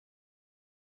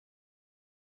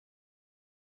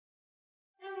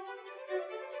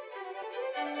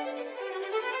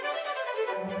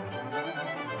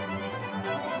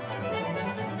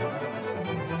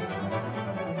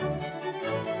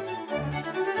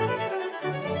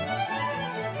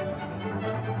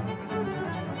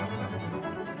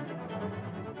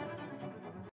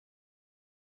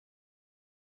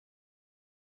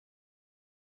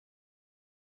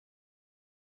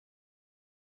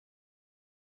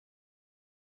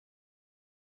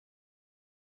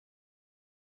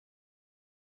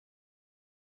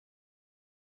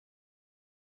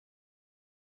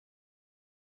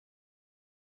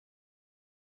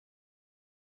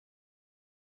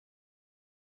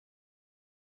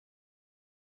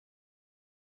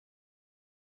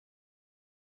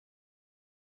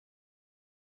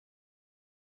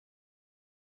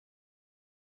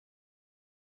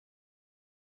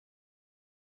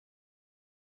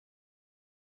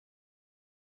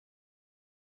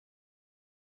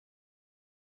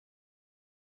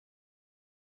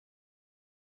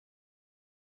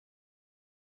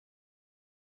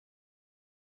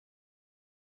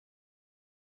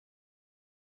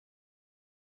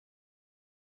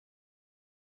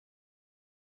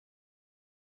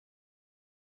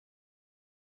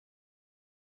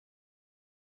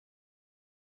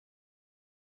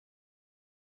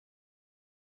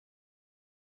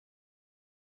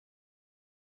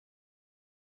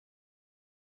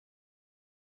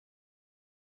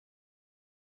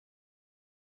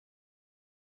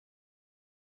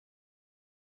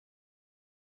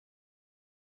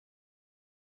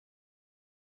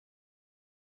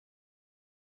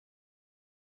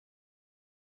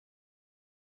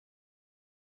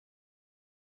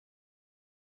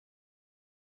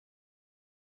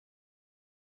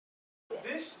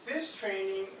This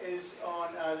training is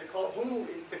on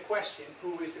the question,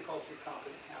 who is the culturally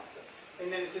competent counselor?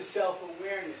 And then it's a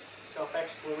self-awareness,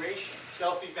 self-exploration,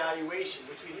 self-evaluation,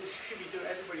 which we should be doing,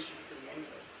 everybody should be doing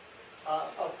anyway.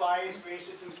 Of bias,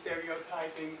 racism,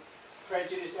 stereotyping,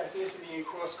 prejudice, ethnicity, and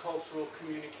cross-cultural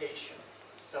communication.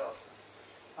 So,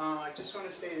 I just want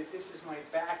to say that this is my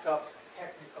backup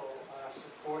technical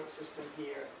support system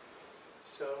here.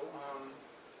 So,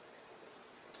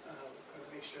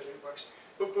 make sure that it works.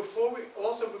 But before we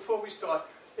start,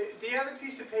 do you have a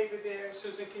piece of paper there,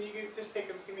 Susan? Can you just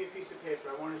give me a piece of paper?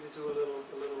 I wanted to do a little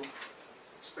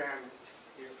experiment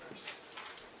here first.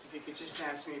 If you could just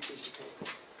pass me a piece of paper.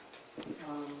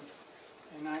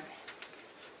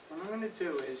 What I'm going to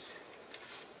do is,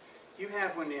 you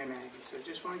have one there, Maggie. So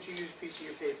just why don't you use a piece of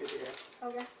your paper there?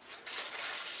 Okay.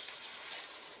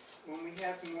 When we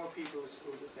have more people, it's a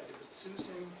little bit better. But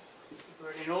Susan,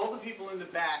 and all the people in the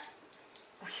back,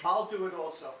 I'll do it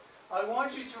also. I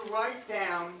want you to write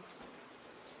down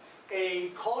a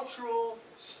cultural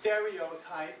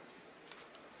stereotype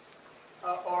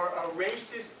or a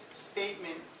racist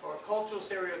statement or a cultural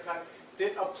stereotype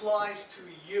that applies to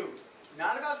you.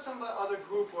 Not about some other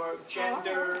group or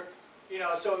gender, you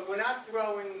know, so we're not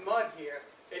throwing mud here.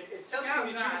 It's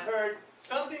something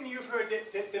something you've heard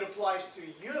that applies to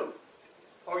you,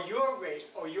 or your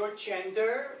race, or your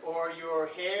gender, or your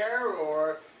hair,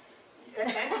 or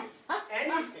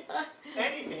anything.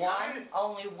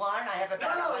 Only one? I have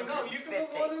about No, you can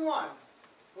put more than one.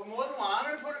 Put more than one. I'm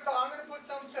going to put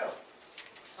some too.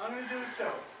 I'm going to do it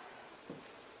too.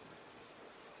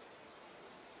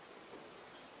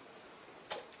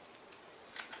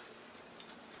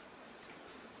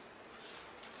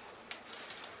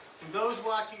 And those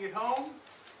watching at home,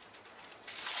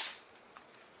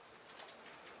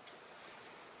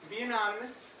 be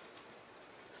anonymous.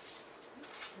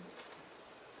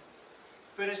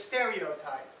 But a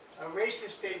stereotype, a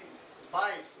racist statement, a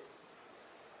biased statement,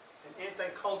 an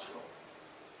anti-cultural.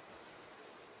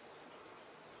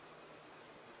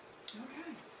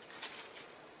 Okay.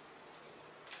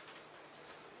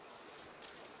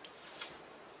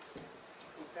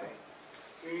 Okay.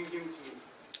 You're going to give it to me.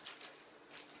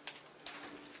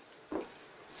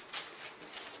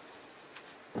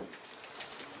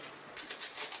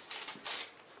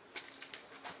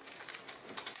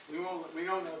 We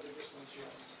don't know that this one's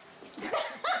yours.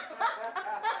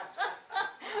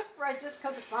 Right, just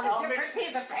because it's on a different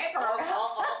piece of paper.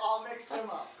 I'll mix them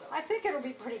up. So. I think it'll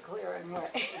be pretty clear anyway.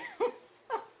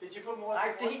 Did you put more than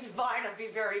I think mine will be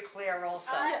very clear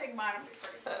also. I think mine will be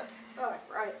pretty clear.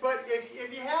 Right. But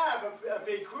if you have a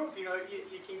big group, you know,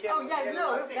 you can get, get a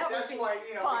lot of things. That's why,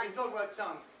 you know, we can talk about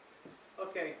some.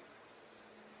 Okay.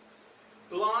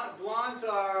 Blondes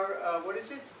are, what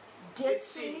is it?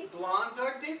 Ditzy. Blondes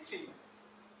are ditzy.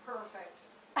 Perfect.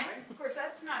 Right? Of course,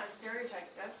 that's not a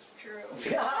stereotype. That's true.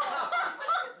 No.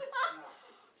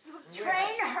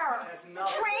 Train her.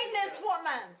 Train this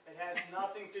woman. It has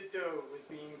nothing to do with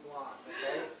being blonde,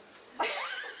 okay?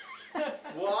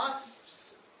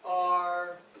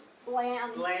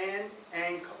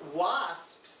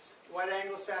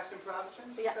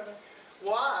 Protestants? Yes.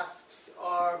 WASPs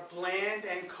are bland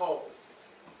and cold.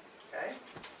 Okay?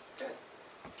 Good.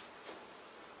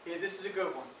 Yeah, this is a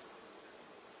good one.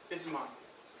 This is mine.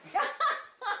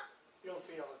 You'll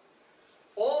feel it.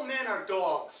 All men are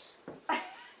dogs. Come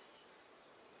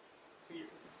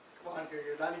on,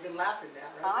 you're not even laughing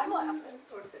now, right? I'm laughing.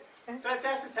 Okay.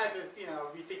 That's the type of,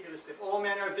 ridiculous stuff. All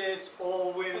men are this,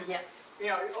 all women. Yes.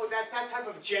 That type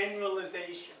of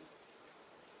generalization.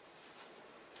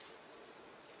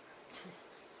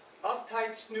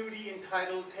 Uptight, snooty,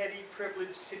 entitled, petty,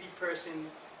 privileged, city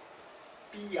person,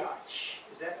 biatch.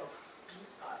 Is that a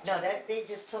biatch? No, they're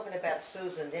just talking about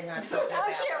Susan, they're not talking about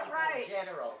you're people right. in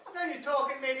general. No, you're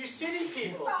talking maybe city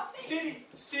people.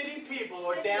 City people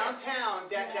or downtown,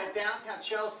 that downtown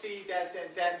Chelsea,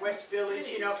 that West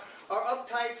Village, are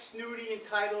uptight, snooty,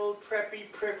 entitled,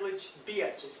 preppy, privileged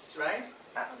biatches, right?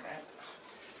 Okay.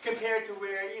 Compared to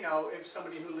where, if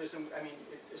somebody who lives in,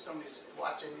 if somebody's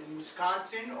watching in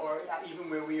Wisconsin, or even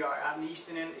where we are out in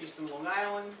Eastern Long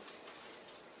Island,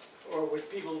 or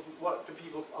with what the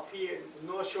people up here in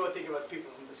the North Shore think about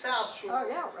people from the South Shore. Oh,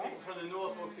 yeah, right. People from the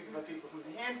Norfolk think about people from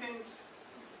the Hamptons.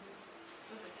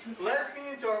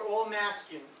 Lesbians are all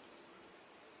masculine.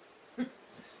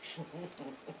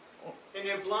 And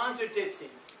then blondes are ditzy.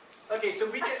 Okay,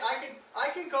 so I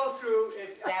can go through.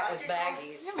 That was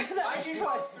Maggie's. I can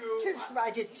go through.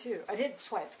 I did two. I did it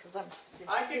twice because I'm.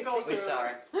 I can go through We're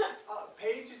sorry.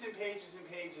 pages and pages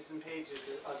and pages and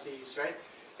pages of these, right?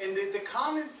 And the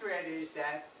common thread is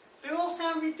that they all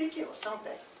sound ridiculous, don't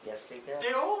they? Yes, they do.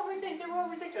 They're all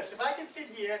ridiculous. If I could sit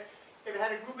here, if I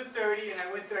had a group of 30 and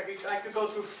I could go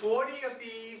through 40 of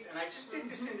these, and I just did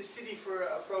this in the city for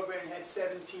a program that had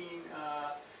 17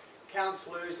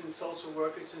 counselors and social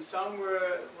workers, and some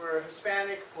were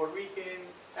Hispanic, Puerto Rican,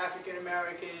 African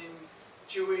American,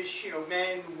 Jewish,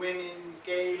 men, women,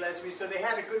 gay, lesbian. So they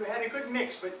had a good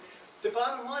mix. But the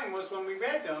bottom line was, when we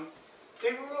read them,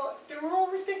 they were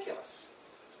all ridiculous,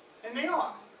 and they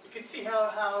are. You can see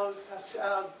how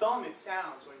dumb it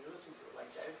sounds when you listen to it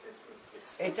like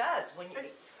that. It does.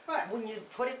 Right. When you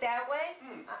put it that way,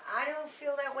 I don't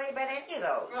feel that way about any of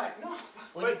those. Right, no.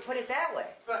 When you put it that way.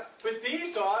 But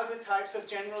these are the types of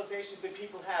generalizations that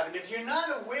people have. And if you're not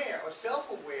aware or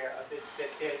self-aware of it, that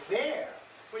they're there,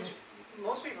 which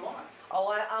most people aren't.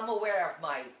 Oh, I'm aware of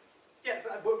my... Yeah,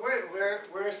 but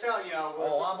we're selling, I'm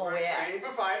we're aware.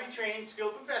 highly trained,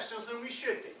 skilled professionals, and we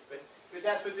should be. But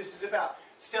that's what this is about.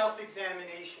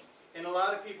 Self-examination. And a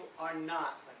lot of people are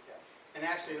not like that. And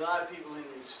actually, a lot of people in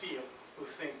this field who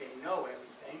think they know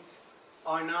everything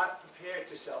are not prepared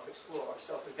to self-explore or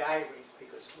self-evaluate,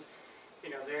 because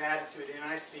their attitude, and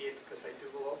I see it because I do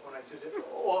when I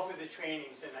offer the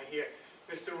trainings, and I hear,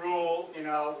 Mr. Rule,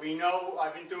 we know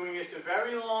I've been doing this a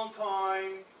very long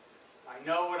time. I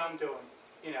know what I'm doing,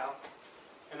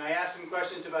 And I ask them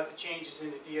questions about the changes in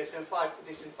the DSM-5.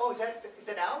 They said, "Oh, is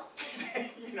that out?"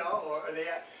 Or are they?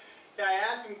 I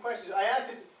asked them questions. I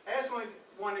asked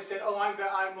one who said, "Oh,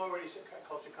 I'm already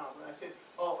culture competent." I said,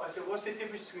 "What's the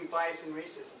difference between bias and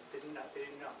racism?" They didn't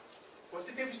know. What's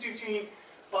the difference between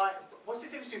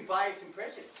bias and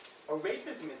prejudice, or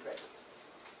racism and prejudice?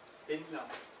 They didn't know.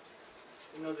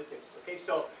 Didn't know the difference. Okay,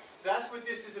 so that's what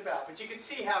this is about. But you can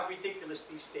see how ridiculous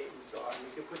these statements are, and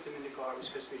we can put them in the garbage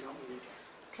because we don't need them.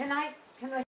 Can I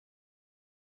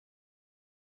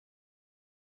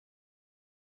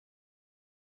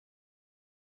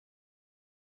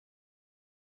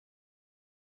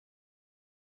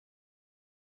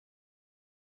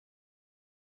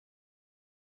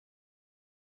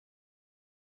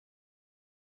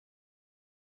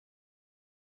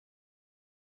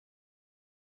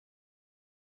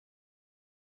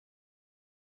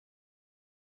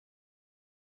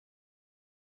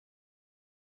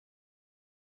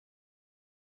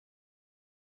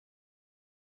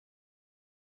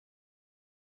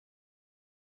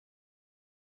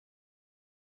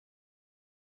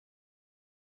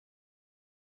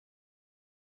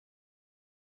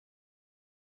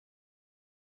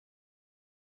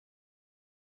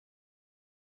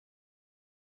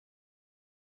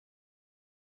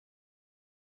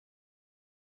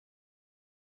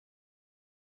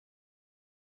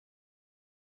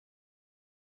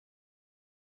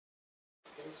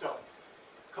Okay, so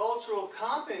cultural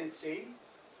competency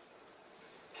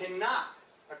cannot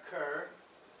occur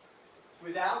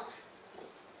without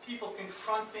people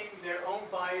confronting their own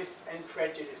bias and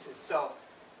prejudices. So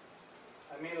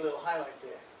I made a little highlight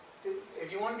there.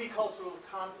 If you want to be culturally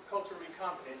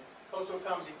competent, cultural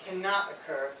competency cannot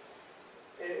occur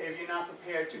if you're not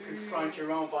prepared to confront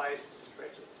your own biases and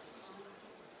prejudices.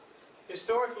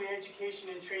 Historically, education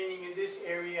and training in this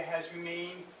area has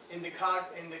remained in the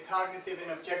cognitive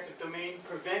and objective domain,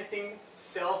 preventing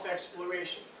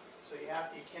self-exploration. So you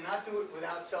cannot do it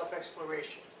without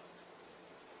self-exploration.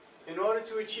 In order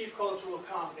to achieve cultural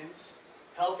competence,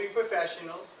 helping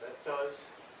professionals, that's us,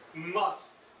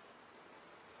 must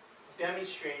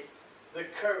demonstrate the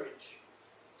courage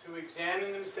to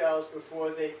examine themselves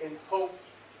before they can hope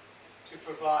to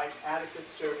provide adequate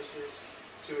services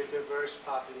to a diverse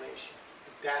population.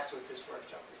 That's what this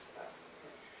workshop is about.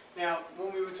 Now,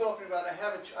 when we were talking about, I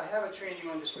have a training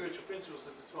on the spiritual principles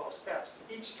of the 12 steps.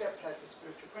 Each step has a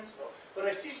spiritual principle, but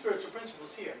I see spiritual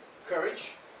principles here.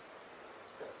 Courage,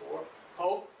 step 4.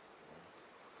 Hope,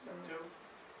 step 2.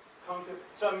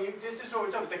 So I mean, this is what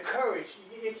we're talking about, the courage.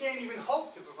 You can't even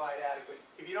hope to provide adequate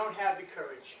if you don't have the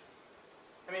courage.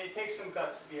 I mean, it takes some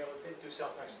guts to be able to do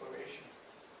self-exploration.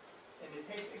 And it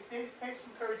takes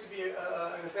some courage to be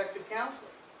an effective counselor.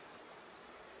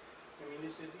 I mean,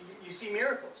 this is, you see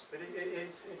miracles, but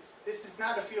this is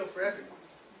not a field for everyone.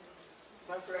 It's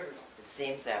not for everyone. It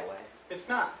seems that way. It's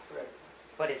not for everyone.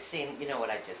 But it seems, you know what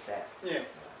I just said. Yeah.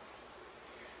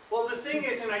 Well, the thing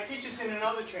is, and I teach this in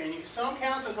another training, some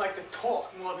counselors like to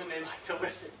talk more than they like to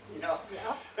listen, you know.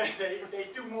 Yeah. They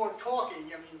do more talking,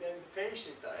 I mean, than the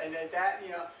patient. And that,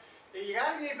 you know, you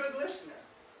got to be a good listener.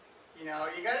 You know,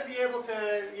 you got to be able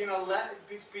to, you know,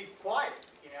 be quiet,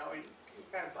 you know. And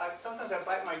sometimes I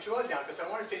bite my jaw down because I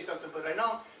want to say something, but I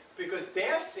don't, because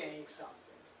they're saying something.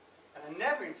 And I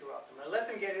never interrupt them. I let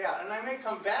them get it out. And I may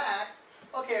come back,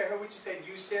 okay, I heard what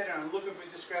you said, and I'm looking for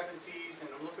discrepancies, and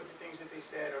I'm looking for things that they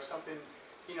said, or something,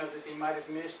 you know, that they might have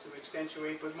missed to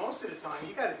accentuate. But most of the time,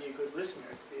 you got to be a good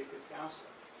listener to be a good counselor.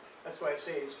 That's why I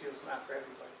say this field's not for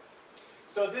everybody.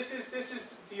 So this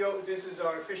is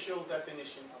our official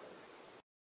definition of it.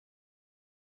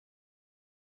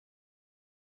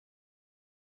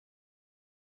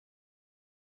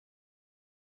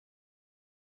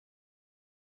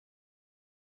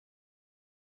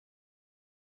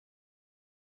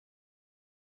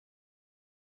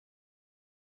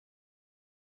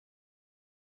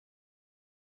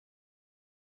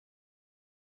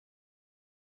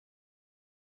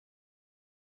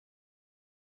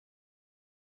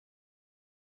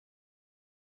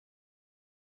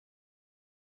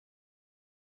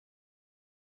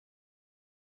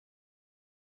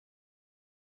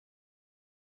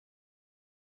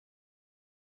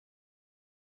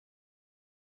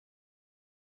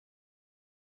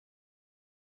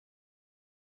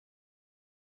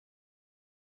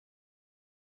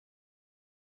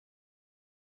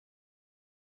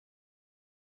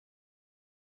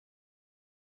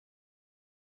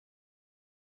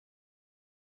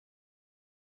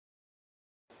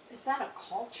 Is that a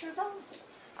culture though?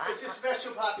 It's a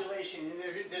special population, and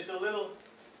there's a little.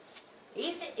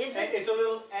 Is it? It's a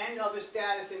little and other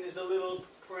status, and there's a little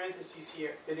parentheses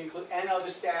here that include and other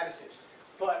statuses.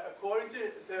 But according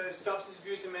to the Substance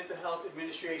Abuse and Mental Health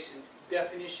Administration's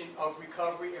definition of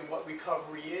recovery and what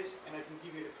recovery is, and I can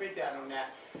give you the printout on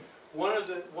that, one of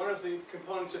the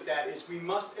components of that is we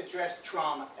must address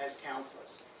trauma as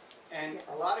counselors. And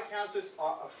a lot of counselors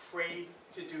are afraid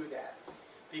to do that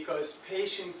because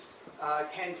patients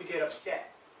tend to get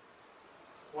upset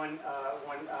when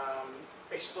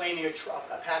explaining a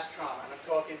past trauma. And I'm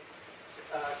talking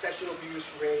sexual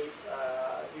abuse, rape,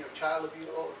 you know, child abuse,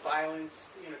 violence,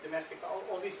 you know, domestic,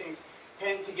 all these things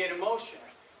tend to get emotional.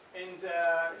 And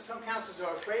some counselors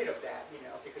are afraid of that, you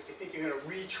know, because they think you're going to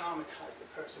re-traumatize the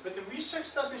person. But the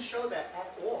research doesn't show that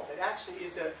at all. It actually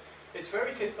is it's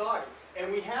very cathartic. And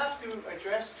we have to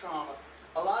address trauma.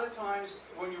 A lot of times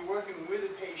when you're working with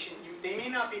a patient, they may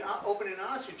not be open and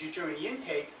honest with you during the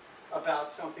intake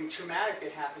about something traumatic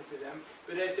that happened to them,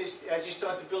 but as you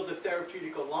start to build the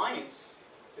therapeutic alliance,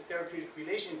 the therapeutic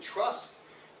relation, trust,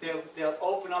 they'll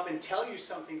open up and tell you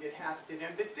something that happened to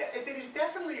them that is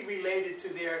definitely related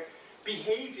to their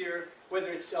behavior, whether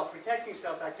it's self-protecting,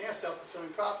 self-acting, or self-fulfilling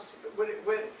prophecy.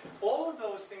 But all of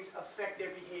those things affect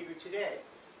their behavior today.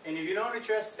 And if you don't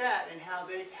address that and how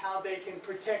they can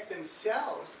protect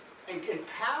themselves and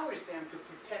empowers them to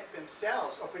protect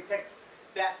themselves or protect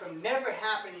that from never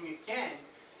happening again,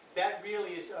 that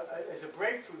really is a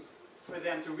breakthrough for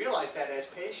them to realize that as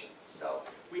patients. So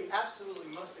we absolutely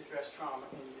must address trauma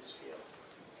in this field.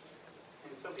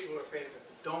 And some people are afraid of it,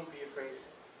 but don't be afraid of it.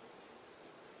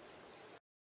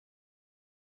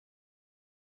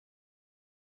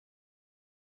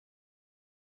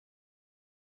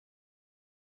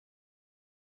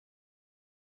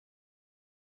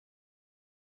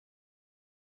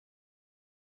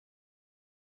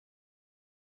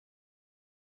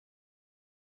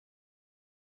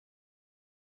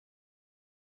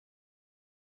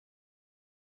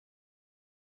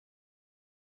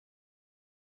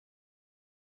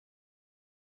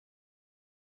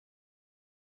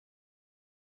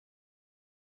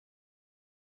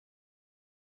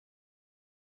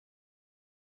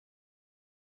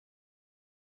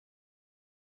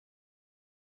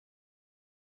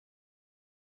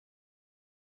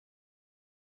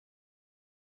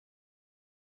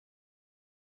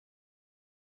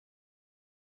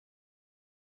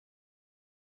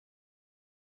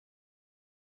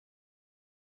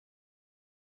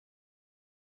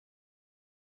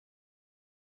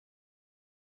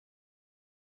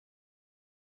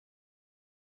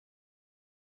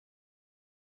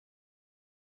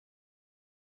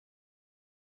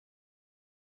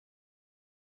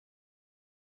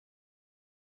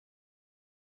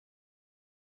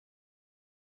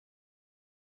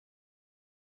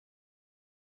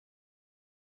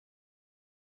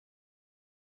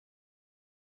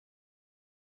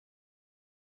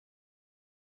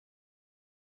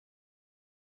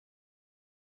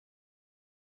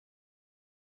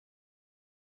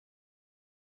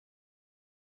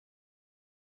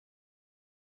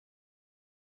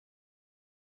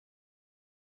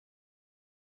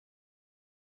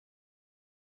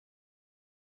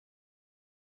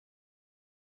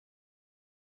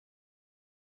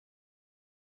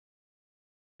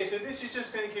 so this is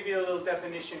just going to give you a little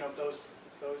definition of those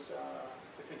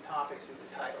different topics in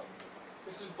the title.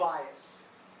 This is bias.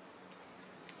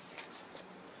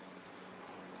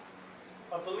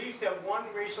 A belief that one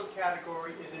racial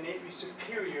category is innately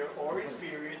superior or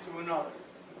inferior to another.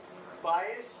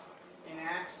 Bias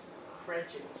enacts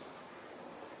prejudice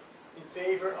in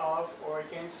favor of or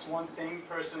against one thing,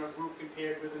 person, or group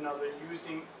compared with another,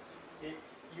 using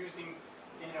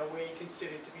in a way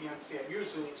considered to be unfair.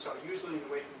 Usually in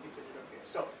a way considered unfair.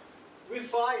 So,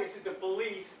 with bias is a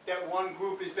belief that one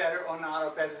group is better or not,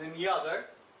 or better than the other,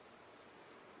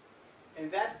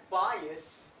 and that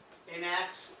bias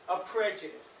enacts a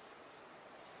prejudice,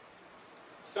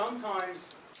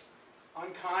 sometimes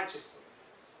unconsciously.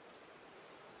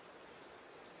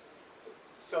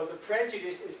 So the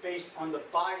prejudice is based on the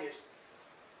bias,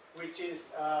 which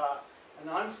is an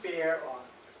unfair or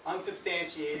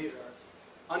unsubstantiated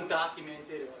or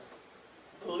undocumented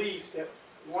or belief that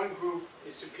one group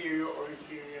is superior or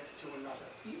inferior to another.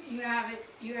 You have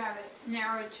it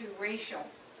narrowed to racial.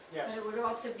 Yes. But it would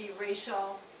also be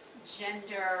racial,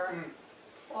 gender,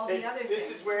 all the other this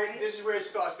things, is where right? this is where it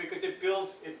starts, because it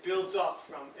builds up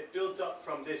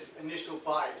from this initial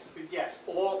bias. But yes,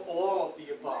 all of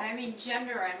the above. I mean,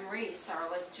 gender and race are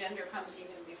like, gender comes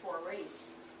even before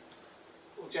race.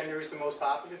 Well, gender is the most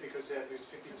popular because there's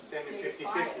 50% and 50-50.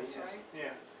 Bias, right?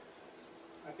 Yeah.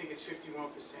 I think it's 51%. 51%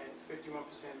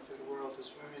 of the world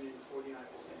is women and 49%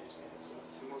 is men. So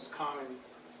it's the most common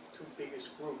two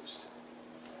biggest groups.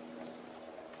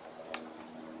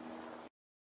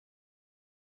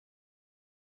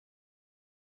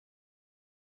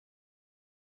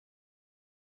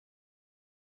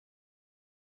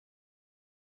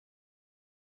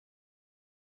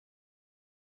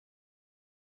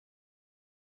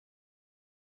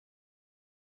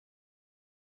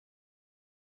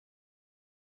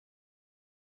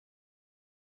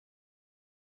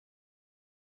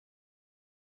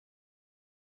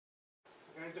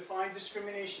 We're going to define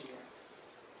discrimination here.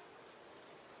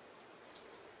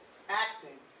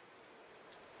 Acting.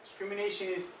 Discrimination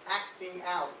is acting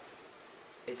out.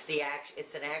 It's the action.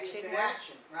 It's an action. It's an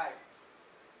action, right.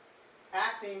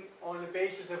 Acting on the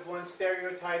basis of one's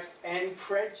stereotypes and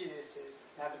prejudices.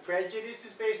 Now the prejudice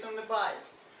is based on the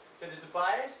bias. So there's a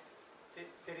bias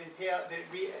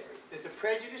there's a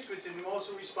prejudice, which is an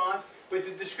emotional response, but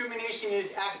the discrimination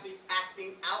is actually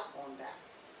acting out on that.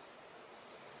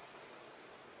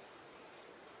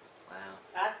 Wow.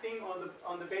 Acting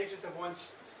on the basis of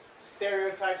one's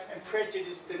stereotypes and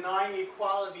prejudice, denying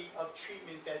equality of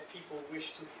treatment that people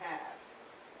wish to have.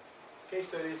 Okay,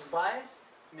 so there's bias,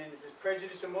 and then there's a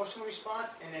prejudice, emotional response,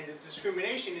 and then the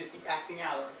discrimination is the acting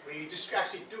out, where you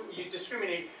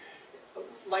discriminate.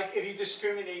 Like if you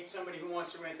discriminate somebody who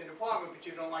wants to rent an apartment, but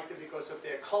you don't like them because of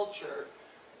their culture,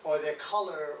 or their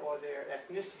color, or their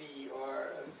ethnicity,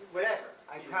 or whatever.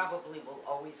 I probably will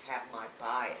always have my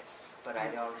bias, but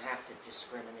I don't have to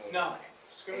discriminate. No, on it.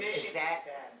 discrimination. Is that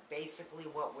basically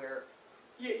what we're...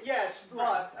 Yes,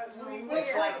 but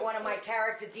It's like one of my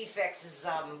character defects is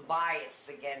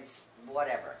bias against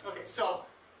whatever. Okay, so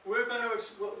we're going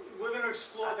to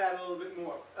explore that a little bit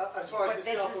more as far as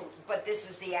But this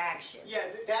is the action. Yeah,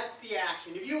 that's the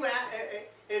action. If you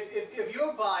if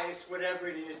you're biased, whatever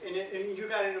it is, and you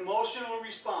got an emotional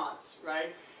response,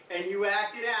 right, and you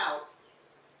acted out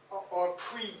or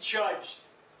prejudged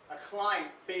a client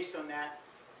based on that,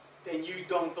 then you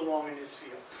don't belong in this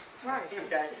field. Right.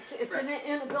 Okay. It's right. an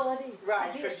inability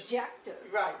right, to be objective.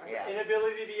 Right. Yeah.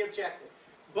 Inability to be objective.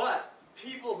 But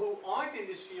people who aren't in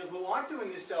this field, who aren't doing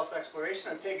this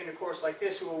self-exploration, are taking a course like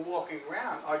this, who are walking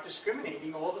around, are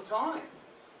discriminating all the time.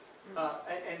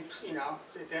 And you know,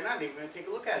 they're not even going to take a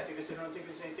look at it because they don't think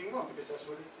there's anything wrong, because that's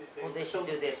what it, Well, they should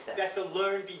do this then. That's a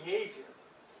learned behavior.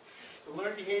 It's a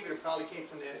learned behavior that probably came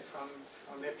from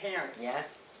their parents. Yeah?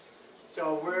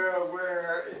 So we're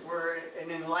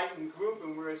an enlightened group,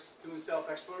 and we're doing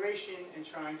self-exploration and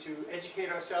trying to educate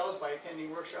ourselves by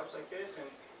attending workshops like this, and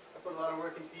I put a lot of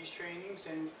work into these trainings,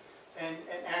 and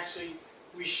actually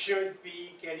we should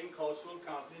be getting cultural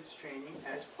competence training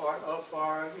as part of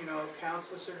our, you know,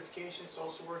 counselor certification,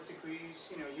 social work degrees,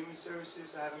 you know, human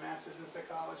services. I have a master's in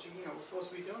psychology. You know, we're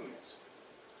supposed to be doing this.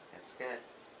 That's good.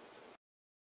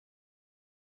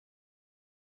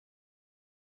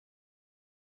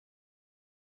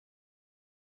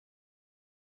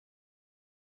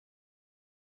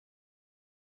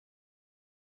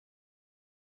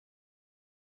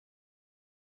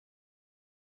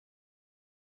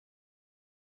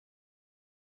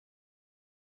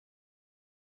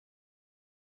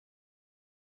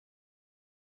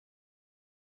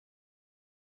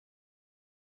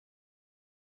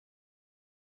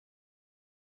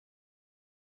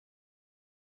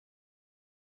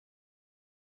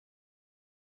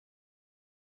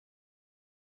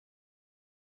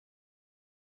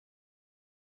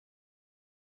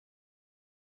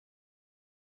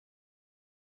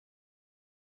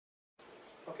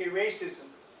 Okay, racism.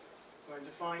 We're going to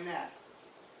define that.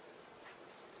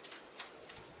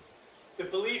 The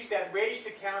belief that race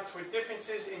accounts for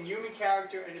differences in human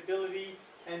character and ability,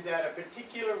 and that a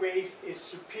particular race is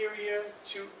superior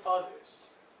to others.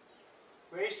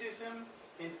 Racism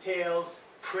entails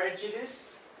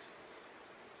prejudice,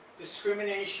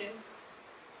 discrimination,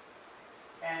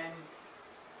 and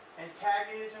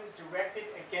antagonism directed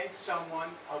against someone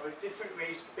of a different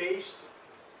race based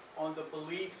on the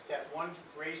belief that one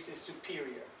race is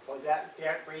superior, or that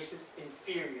race is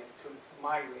inferior to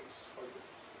my race.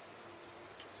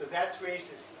 So that's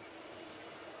racism.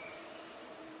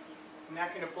 And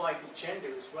that can apply to gender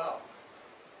as well.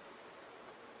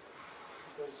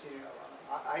 Because, you know,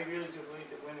 I really do believe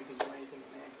that women can do anything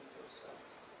a man can do. So,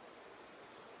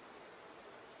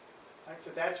 right,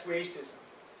 so that's racism.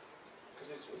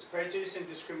 Because it's prejudice and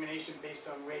discrimination based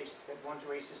on race, that one's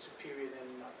race is superior than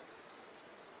another.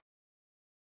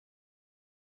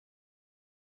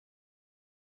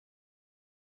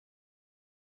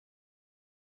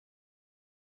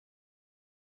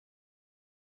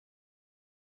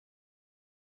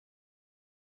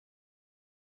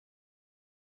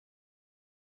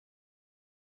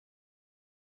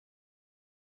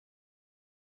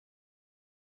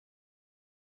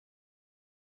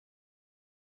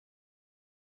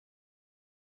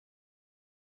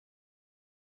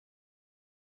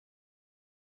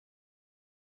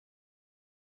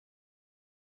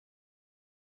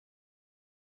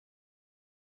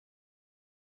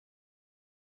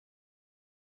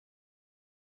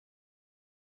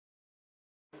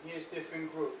 Here's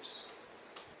different groups.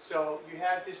 So you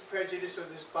have this prejudice or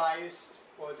this bias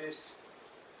or this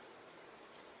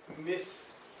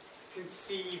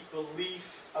misconceived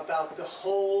belief about the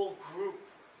whole group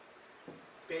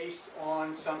based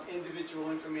on some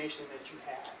individual information that you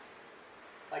have.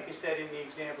 Like I said in the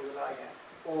example that I have,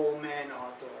 all men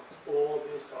are dogs, all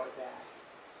this or that,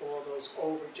 all those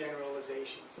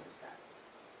overgeneralizations of that.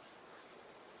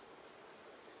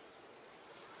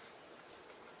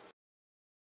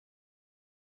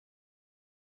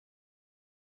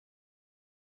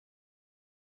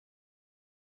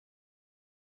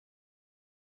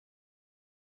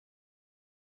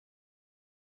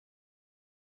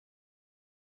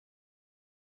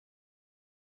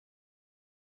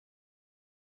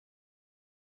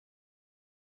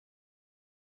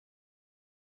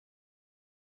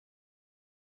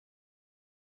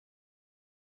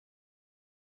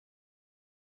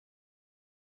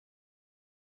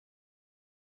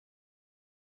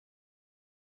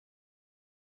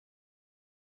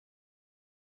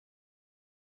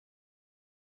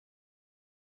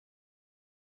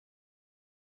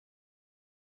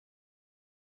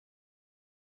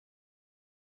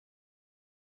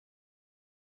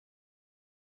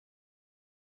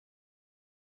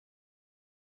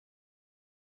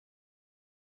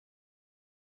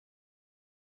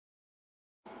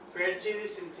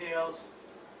 Prejudice entails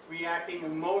reacting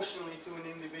emotionally to an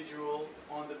individual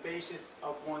on the basis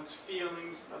of one's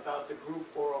feelings about the group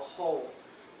or a whole.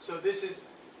 So this is,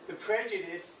 the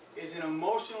prejudice is an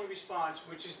emotional response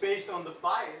which is based on the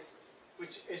bias,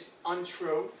 which is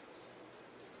untrue,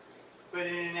 but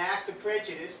in an act of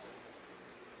prejudice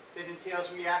that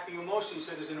entails reacting emotionally,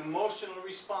 so there's an emotional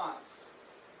response.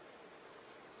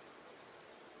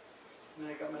 And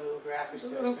I got my little graphics The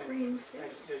there. little green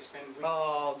fish. They spend weeks.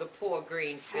 Oh, the poor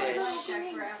green fish. Oh, the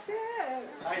green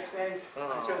fish. I spent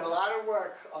a lot of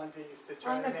work on these to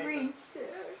try On to the make green them,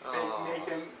 fish. make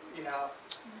them, you know,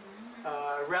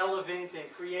 relevant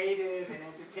and creative and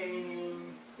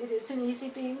entertaining. It isn't easy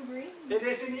being green. It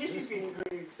isn't easy being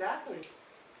green, exactly.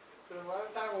 But a lot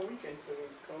of time on weekends that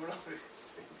we're coming up with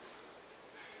these things.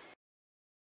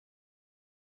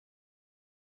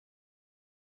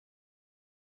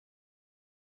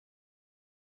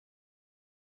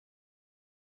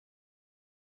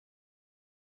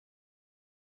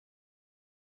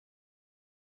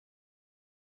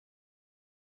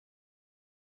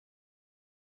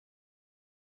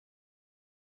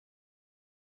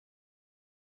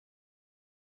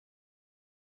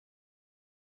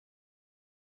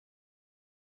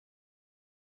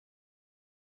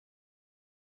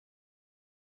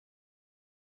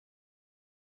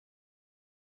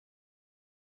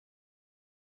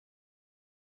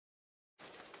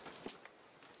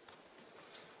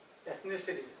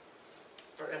 Ethnicity,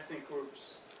 or ethnic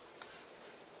groups.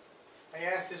 I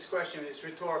asked this question, it's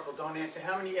rhetorical, don't answer.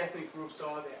 How many ethnic groups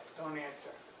are there? Don't answer.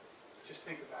 Just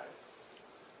think about it.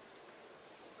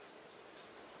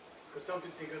 Because some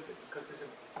people think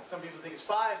some people think it's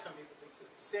 5, some people think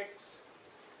it's 6,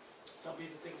 some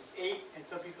people think it's 8, and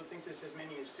some people think it's as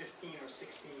many as 15 or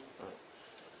 16.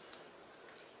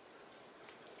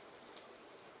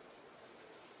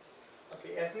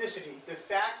 Okay, ethnicity, the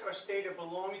fact or state of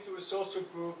belonging to a social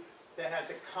group that has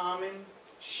a common,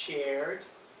 shared,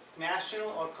 national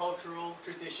or cultural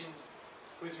traditions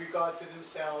with regard to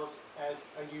themselves as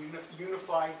a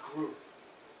unified group.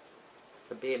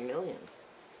 Could be a million.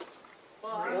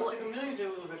 Well, I don't think a million's a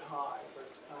little bit high, but,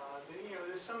 you know,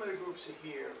 there's some of the groups are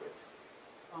here, but,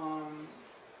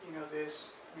 you know,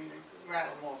 there's, I mean,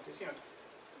 rattle them off, there's, you know,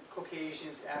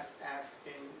 Caucasians,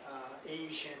 African,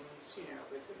 Asians, you know,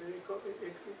 but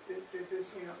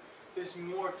there's, you know, there's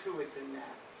more to it than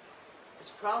that. It's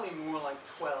probably more like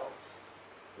 12.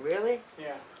 Really?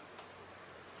 Yeah.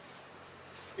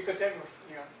 Because everyone,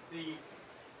 you know,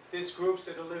 there's groups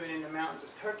that are living in the mountains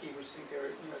of Turkey which think they're,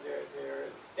 you know, they're,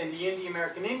 and the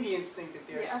American Indians think that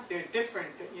they're different,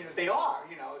 you know, they are,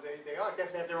 you know, they are,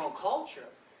 definitely have their own culture.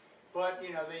 But,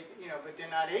 you know, but they're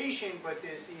not Asian, but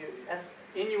there's, you know,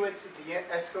 Inuits, the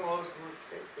Eskimos,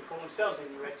 they call themselves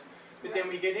Inuits. But then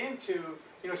we get into,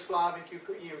 you know, Slavic,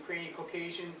 Ukrainian,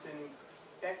 Caucasians,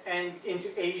 and into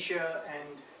Asia,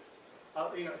 and,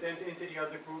 you know, then into the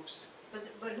other groups.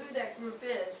 But who that group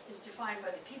is defined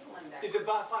by the people in that It's group.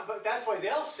 about, but that's why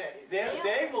they'll say,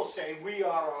 they will say, we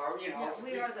are our, you know. Yeah,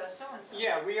 we are the so-and-so.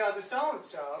 Yeah, we are the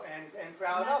so-and-so, and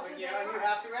proud That's of it, who you they know, and you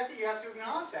are. have to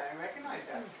acknowledge that and recognize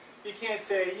that. You can't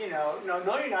say, you know, no,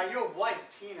 you're not, you're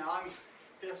white, you know, I mean,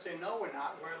 they'll say, no, we're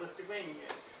not, we're Lithuanian,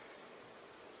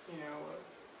 you know.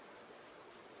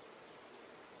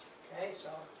 Okay, so.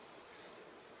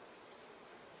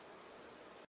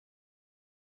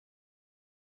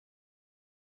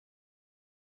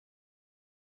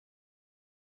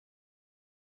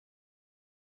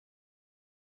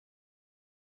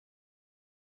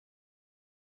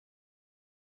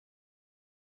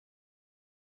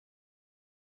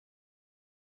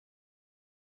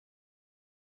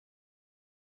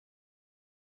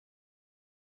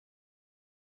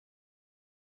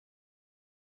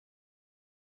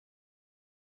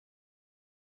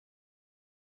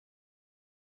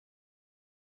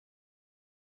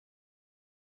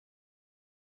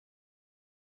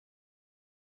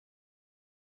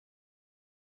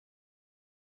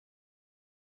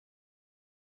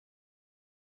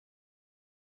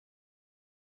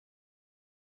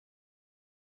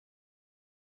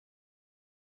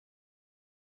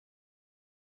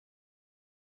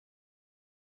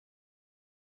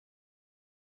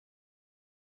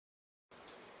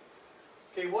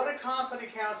 Okay, what a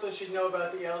competent counselor should know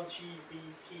about the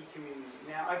LGBT community.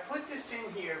 Now, I put this in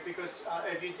here because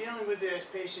if you're dealing with this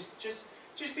patient, just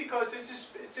because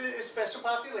it's a special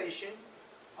population,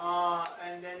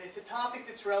 and then it's a topic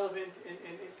that's relevant,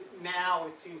 and now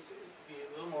it seems to be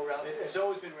a little more relevant. It has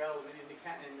always been relevant in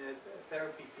the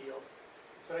therapy field.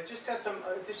 But I just got some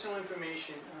additional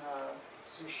information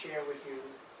to share with you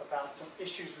about some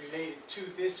issues related to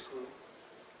this group.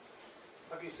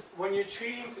 Okay, so when you're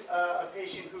treating a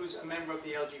patient who's a member of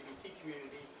the LGBT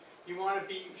community, you want to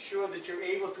be sure that you're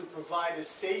able to provide a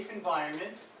safe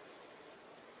environment.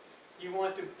 You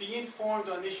want to be informed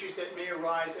on issues that may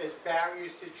arise as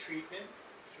barriers to treatment,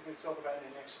 which we're going to talk about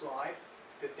in the next slide,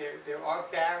 that there are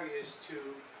barriers to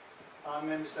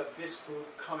members of this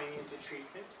group coming into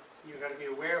treatment. You've got to be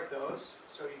aware of those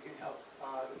so you can help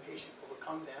the patient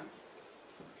overcome them.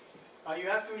 You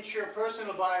have to ensure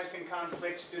personal bias and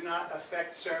conflicts do not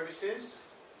affect services,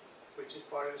 which is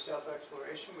part of the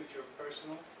self-exploration with your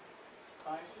personal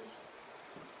biases.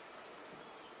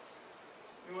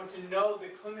 You want to know the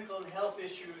clinical and health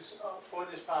issues for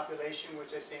this population,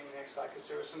 which I say in the next slide, because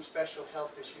there are some special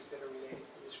health issues that are related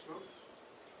to this group.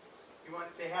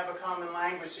 They have a common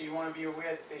language, so you want to be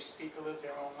aware that they speak a little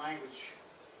their own language.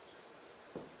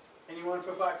 And you want to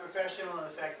provide professional and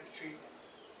effective treatment.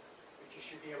 You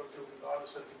should be able to,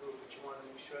 regardless of the group, but you want to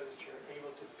make sure that you're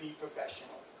able to be professional.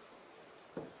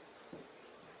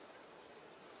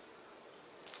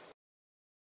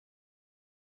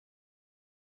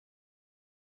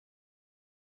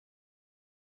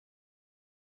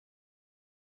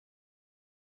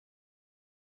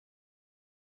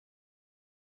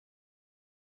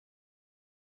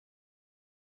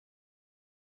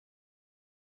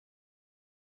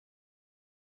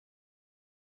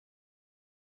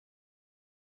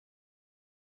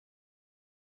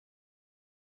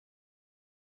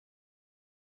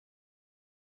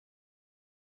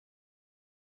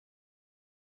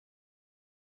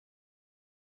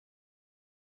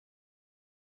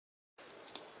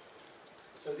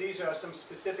 So these are some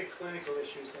specific clinical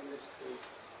issues in this group.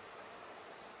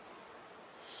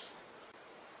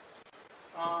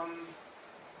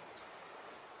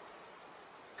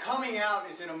 Coming out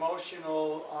is an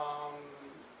emotional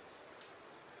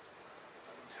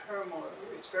turmoil.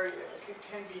 It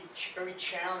can be very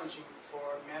challenging for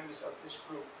members of this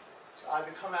group to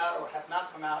either come out or have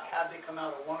not come out, have they come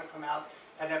out or want to come out,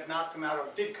 and have not come out or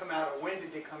did come out, or when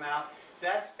did they come out.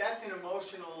 That's an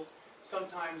emotional,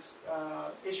 sometimes,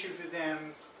 issue for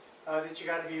them that you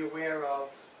got to be aware of,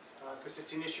 because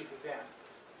it's an issue for them.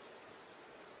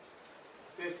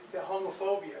 There's the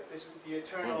homophobia, the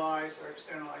internalized or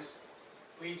externalized,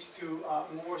 leads to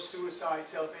more suicide,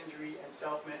 self-injury, and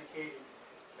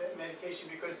self-medication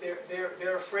because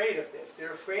they're afraid of this.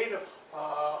 They're afraid of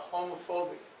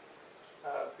homophobia,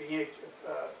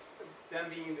 them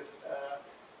being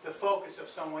the focus of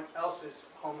someone else's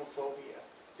homophobia.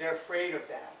 They're afraid of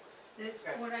that.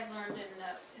 What I learned in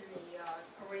the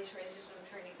race racism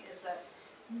training is that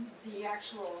the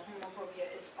actual homophobia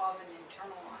is often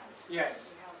internalized.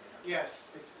 Yes. Yes,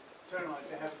 it's internalized.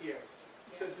 They have it here.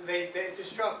 So it's a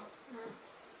struggle.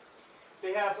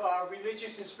 They have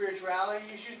religious and spirituality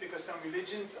issues because some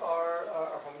religions are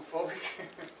homophobic.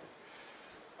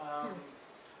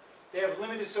 They have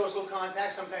limited social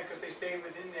contact, sometimes because they stay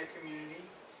within their community.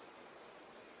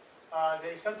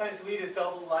 They sometimes lead a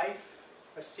double life,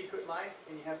 a secret life,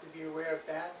 and you have to be aware of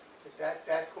that.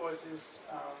 That causes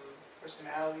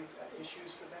personality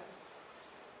issues for them.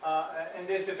 And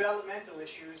there's developmental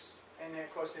issues, and then,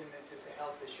 of course, then there's a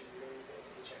health issue related to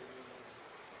HIV/AIDS.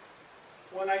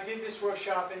 When I did this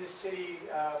workshop in the city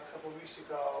a couple of weeks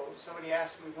ago, somebody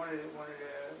asked me, one of the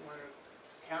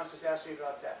counselors asked me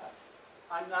about that.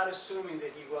 I'm not assuming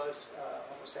that he was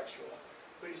homosexual,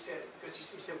 but he said, because he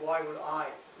said, why would I?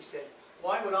 He said,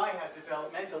 why would I have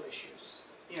developmental issues?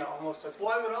 You know, almost like,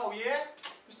 why would, oh yeah?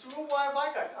 Mr. Rule, why have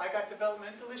I got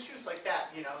developmental issues like that,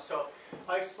 you know? So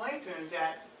I explained to him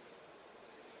that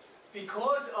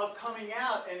because of coming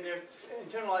out and their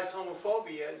internalized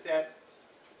homophobia, that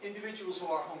individuals who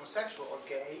are homosexual or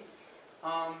gay,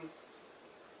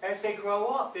 as they grow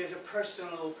up, there's a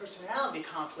personality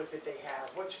conflict that they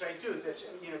have. What should I do? That,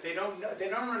 you know, they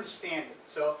don't understand it,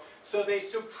 so they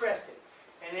suppress it.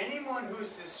 And anyone who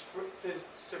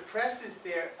suppresses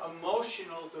their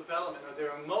emotional development or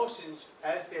their emotions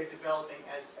as they're developing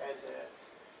as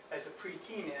a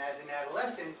preteen and as an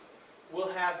adolescent will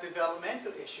have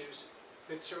developmental issues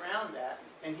that surround that.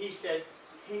 And he said,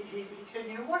 he said,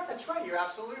 you know what? That's right. You're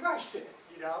absolutely right.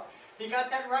 You know, he got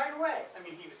that right away. I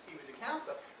mean, he was a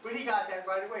counselor, but he got that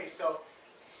right away. So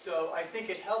I think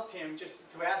it helped him just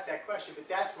to ask that question. But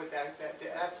that's what that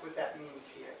means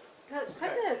here.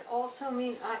 Couldn't it also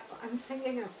mean, I'm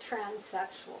thinking of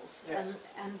transsexuals Yes.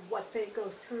 and what they go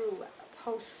through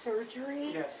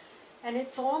post-surgery. Yes. And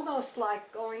it's almost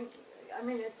like going, I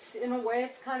mean, it's in a way,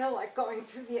 it's kind of like going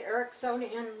through the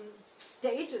Ericksonian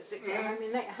stages again. I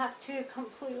mean, they have to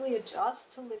completely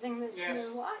adjust to living this Yes.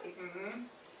 new life. Mm-hmm.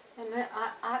 And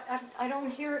I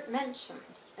don't hear it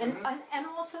mentioned. And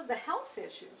also the health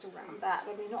issues around that.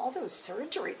 I mean, all those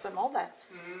surgeries and all that.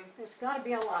 There's got to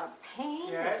be a lot of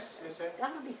pain. Yes, There's yes,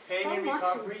 got to be pain so and much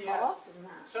recovery, involved in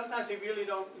that. Sometimes they really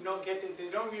don't get they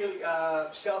don't really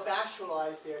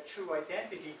self-actualize their true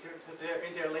identity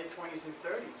in their late 20s and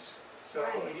 30s. So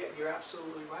Right. yeah, you're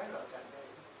absolutely right about that,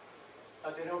 maybe.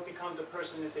 They don't become the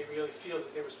person that they really feel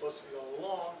that they were supposed to be all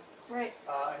along. Right.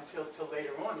 Until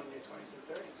later on in their 20s and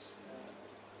 30s.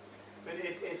 But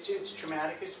it's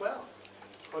traumatic as well,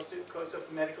 because of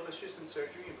the medical issues and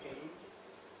surgery and pain,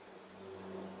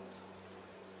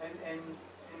 and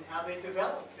how they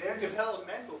develop. Their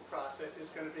developmental process is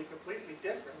going to be completely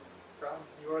different from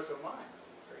yours or mine,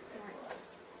 for example. Right.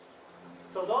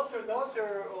 So those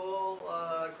are all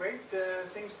great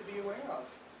things to be aware of.